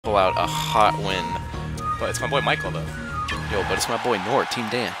pull out a hot win. But it's my boy Michael, though. Yo, but it's my boy Nord, Team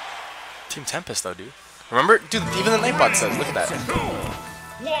Dan. Team Tempest, though, dude. Remember? Dude, even the Nightbot says, look at that.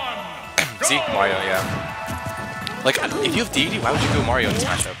 See? Mario, yeah. Like, if you have DD, why would you go Mario in this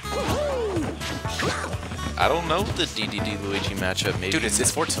matchup? I don't know the DDD Luigi matchup, maybe. Dude,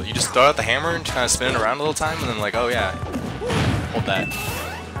 it's forward tilt. You just throw out the hammer and kind of spin it around a little time, and then like, oh yeah. Hold that.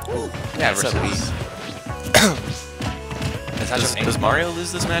 Yeah, What's up, versus... Does Mario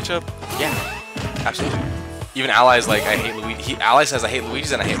lose this matchup? Yeah, absolutely. Even Ally's like, I hate Luigi. Ally says I hate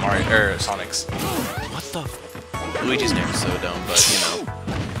Luigi's and I hate Mario or Sonic's. What the? Luigi's name's so dumb, but you know.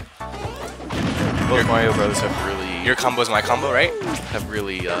 Both Mario Bros have really. Your combo's my combo, right? Have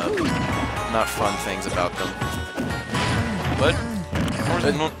really not fun things about them. But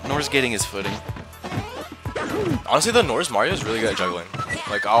Nor's getting his footing. Honestly, though, Nor's Mario is really good at juggling.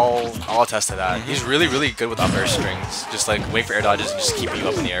 Like, I'll attest to that. He's really, really good with up air strings. Just like wait for air dodges and just keeping you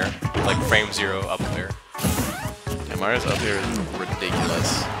up in the air. Like frame 0 up air. Yeah, Mario's up here is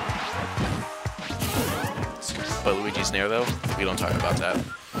ridiculous. But Luigi's Nair, though, we don't talk about that.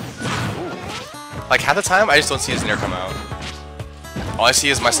 Ooh. Like, half the time, I just don't see his Nair come out. All I see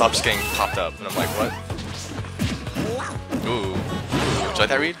is myself just getting popped up, and I'm like, what? Ooh. Would you like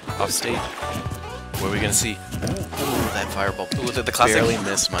that read? Off stage. What are we gonna see? Ooh, that fireball. Ooh, the classic, barely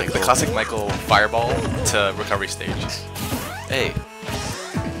missed Michael. The classic Michael fireball to recovery stage. Hey.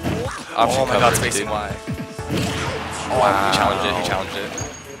 Oh my god, it's coverage, facing dude. Y. Wow. He challenged it, he challenged it.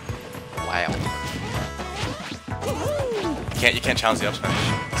 Wow. You can't challenge the up smash.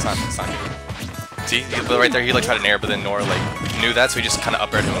 It's not good. See, right there, he like tried to nair, but then Nor like knew that, so he just kind of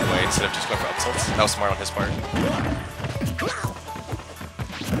up aired him away instead of just going for up tilts. That was smart on his part.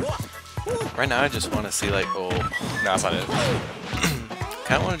 Right now, I just want to see like, oh, No, that's not it.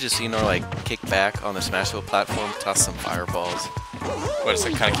 kind of want to just see Nor like kick back on the Smashville platform, toss some fireballs. What, just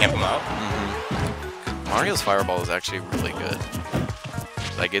like kind of camp him out? Mario's fireball is actually really good.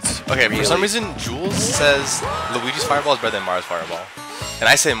 Like it's Okay, really, for some reason, Jules says Luigi's fireball is better than Mario's fireball, and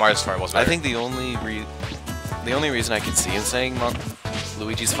I say Mario's fireball is better. I think the only reason I can see him saying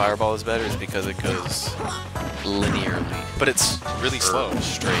Luigi's fireball is better is because it goes linearly. But it's really slow.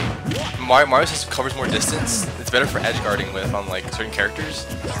 Straight. Mario just covers more distance. It's better for edge guarding with on like certain characters,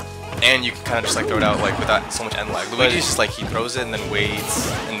 and you can kind of just like throw it out like without so much end lag. Luigi's just like he throws it and then waits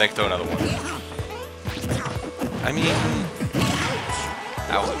and then throw another one. I mean,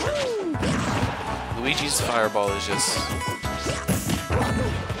 That was a trick. Luigi's fireball is just.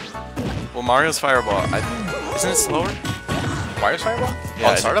 Well, Mario's fireball, isn't it slower? Mario's fireball? Yeah,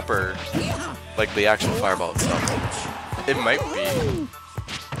 On startup or? Like the actual fireball itself. It might be.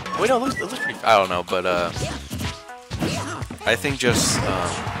 Wait, no, it looks pretty fast. I don't know, but I think just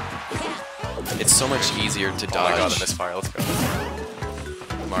it's so much easier to dodge. Oh my god, I misfire. Let's go.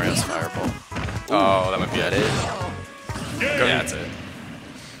 Mario's fireball. Oh, that might be That it. it? Yeah, that's it.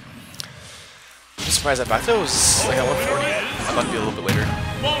 I'm surprised that back throw was like at 140. I thought it'd be a little bit later.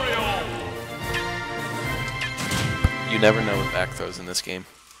 You never know with back throws in this game.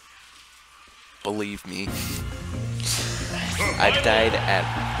 Believe me. I died at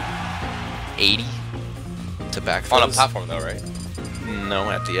 80 to back throws. On a platform though, right? No,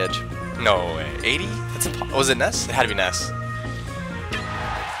 at the edge. No way. 80? That's impossible. Was it Ness? It had to be Ness.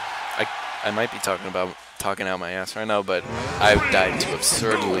 I might be talking out my ass right now, but I died to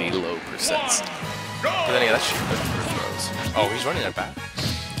absurdly low percents. But then again, that's shit for throws. Oh, he's running that back.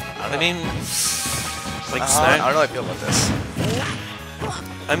 I mean, like I don't know how I feel about this.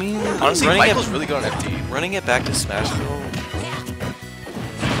 I mean, Honestly, running Michael's really good on FD. Running it back to Smashville,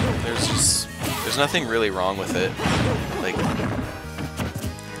 there's nothing really wrong with it. Like,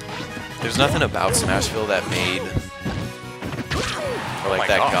 there's nothing about Smashville that made, or like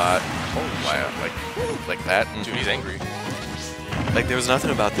that got, wow, like that. Dude, he's angry. Like, there was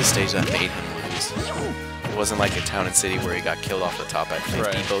nothing about this stage that made him lose. It wasn't like a Town and City where he got killed off the top at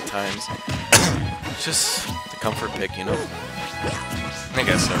 50 both times. It's just the comfort pick, you know? I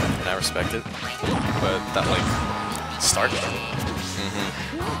guess so. And I respect it. But that, like, started it.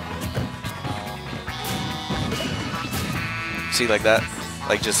 See, like that?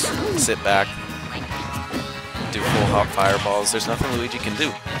 Like, just sit back, do full hop fireballs. There's nothing Luigi can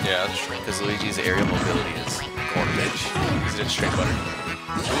do. Yeah, that's true. Because Luigi's aerial mobility is garbage. He's did straight butter.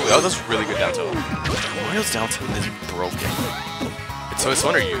 Ooh, that was really good down tilt. Mario's down tilt is broken. So it's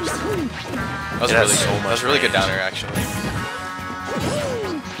underused. That was really good. That was really good down air, actually.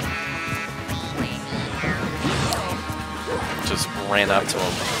 Just ran up to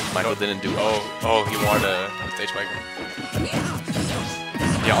him. Michael didn't do it. Oh, he wanted to stage Michael.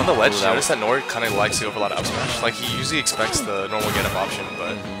 Yo, Yeah, on the ledge, notice that Nord kind of likes to go for a lot of up smash. Like, he usually expects the normal get-up option,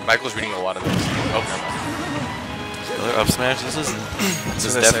 but Michael's reading a lot of those. Oh, never mind. Another up smash. This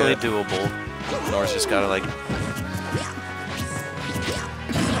is definitely doable. Nord's just gotta like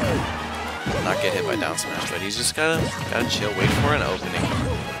not get hit by down smash, but he's just gotta chill, wait for an opening.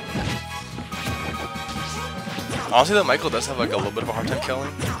 Honestly, though, Michael does have like a little bit of a hard time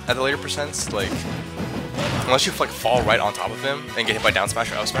killing at the later percents. Like, unless you like fall right on top of him and get hit by down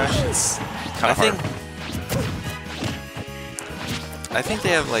smash or up smash, it's kind of hard. I think they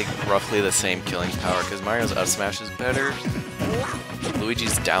have like roughly the same killing power because Mario's up smash is better.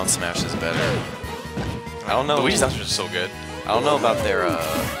 Luigi's down smash is better. I don't know. Luigi's down smash is so good. I don't know about their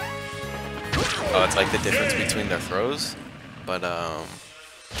it's like the difference between their throws, but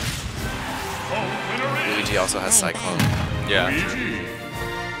Luigi also has Cyclone. Yeah.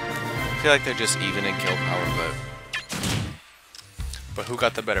 I feel like they're just even in kill power, but who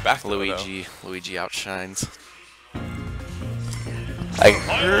got the better back? Luigi. Luigi outshines. I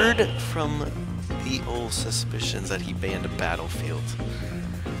heard from the old suspicions that he banned Battlefield.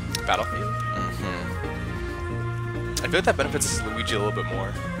 Battlefield? Mm-hmm. I feel like that benefits Luigi a little bit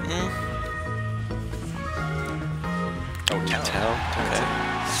more. Oh, town. Okay.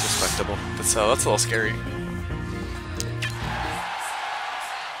 It's respectable. That's a little scary.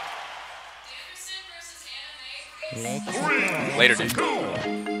 Later, dude.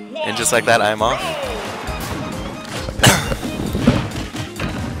 And just like that, I'm off.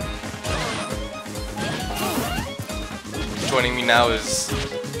 Joining me now is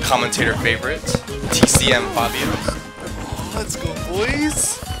commentator favorite, TCM Fabio. Let's go,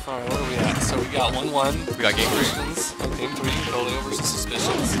 boys! Alright, what are we at? So we got 1-1. We got game 3. Game 3, Incoleo versus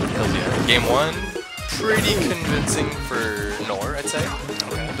Suspicions. Hells yeah. Game 1, pretty convincing for Nor, I'd say.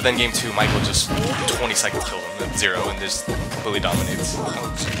 Okay. But then game 2, Michael just 20 seconds killed him at 0 and just completely dominates.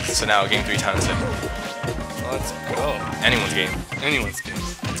 Oh, jeez. So now game 3, Town and City. Let's go. Anyone's game. Anyone's game.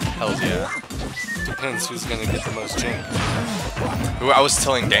 Hells yeah. Depends who's gonna get the most jank. I was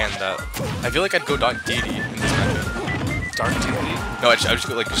telling Dan that I feel like I'd go Dark Deity in this matchup. Dark Deity? No, I'd just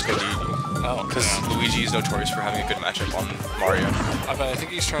go Deity. Oh, because Luigi is notorious for having a good matchup on Mario. I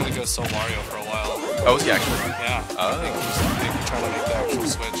think he's trying to go Soul Mario for a while. Oh, is he actually? Yeah. I think he's trying to make the actual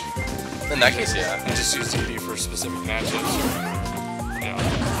switch. In that case, yeah. And just use Deity for specific matchups. Yeah.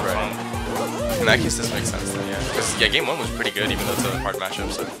 Right. In that case, this makes sense then, yeah. Because, yeah, game 1 was pretty good, even though it's a hard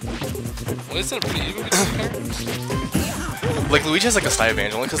matchup, so. Well, isn't it pretty even between characters? Like, Luigi has, like, a slight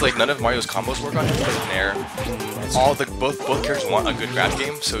advantage, only because, like, none of Mario's combos work on him because of Nair. Both characters want a good grab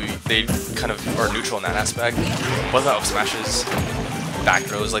game, so they kind of are neutral in that aspect. Both have up smashes, back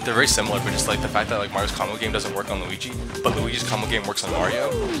throws, like, they're very similar, but just, like, the fact that, like, Mario's combo game doesn't work on Luigi, but Luigi's combo game works on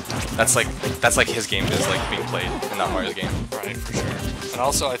Mario, that's, like, his game is, like, being played, and not Mario's game. Right, for sure. And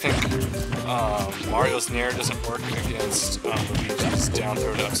also, I think Mario's Nair doesn't work against Luigi's down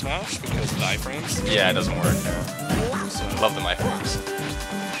throw to up smash because of the iframes. Yeah, it doesn't work. Yeah. So, Love the iframes.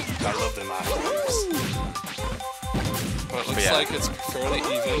 I love them iframes. But it looks like it's fairly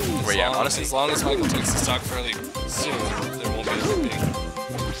even. Honestly, as long as Michael takes the stock fairly soon, there won't be a big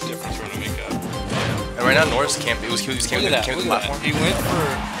difference for him to make up. And right now, Norris camped. He was camping the platform. He went for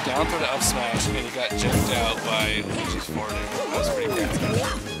down throw to up smash, and he got jumped out by Luigi's forwarding. That was pretty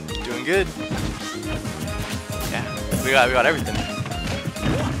crazy. Doing good. Yeah, we got everything.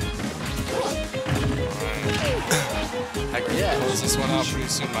 Alright. Yeah. Close this one out pretty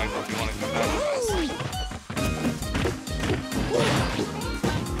soon, Michael, if you want to come back with us.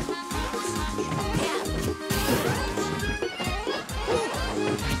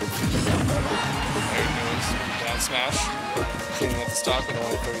 Smash, cleaning up the stock with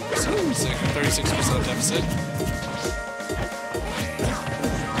only 36% deficit.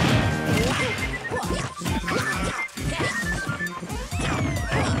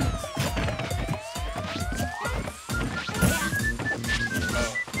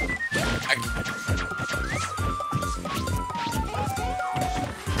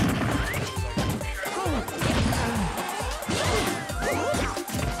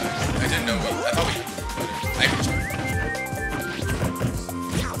 I didn't know. I thought we.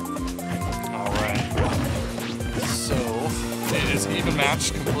 Even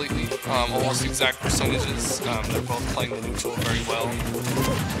match completely, almost exact percentages. They're both playing the neutral very well,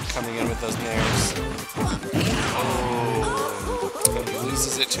 coming in with those nairs. Oh, and he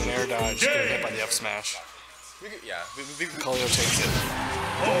loses it to nair dodge, getting hit by the up smash. Yeah, Incoleo takes it.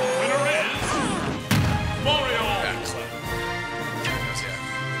 Yeah.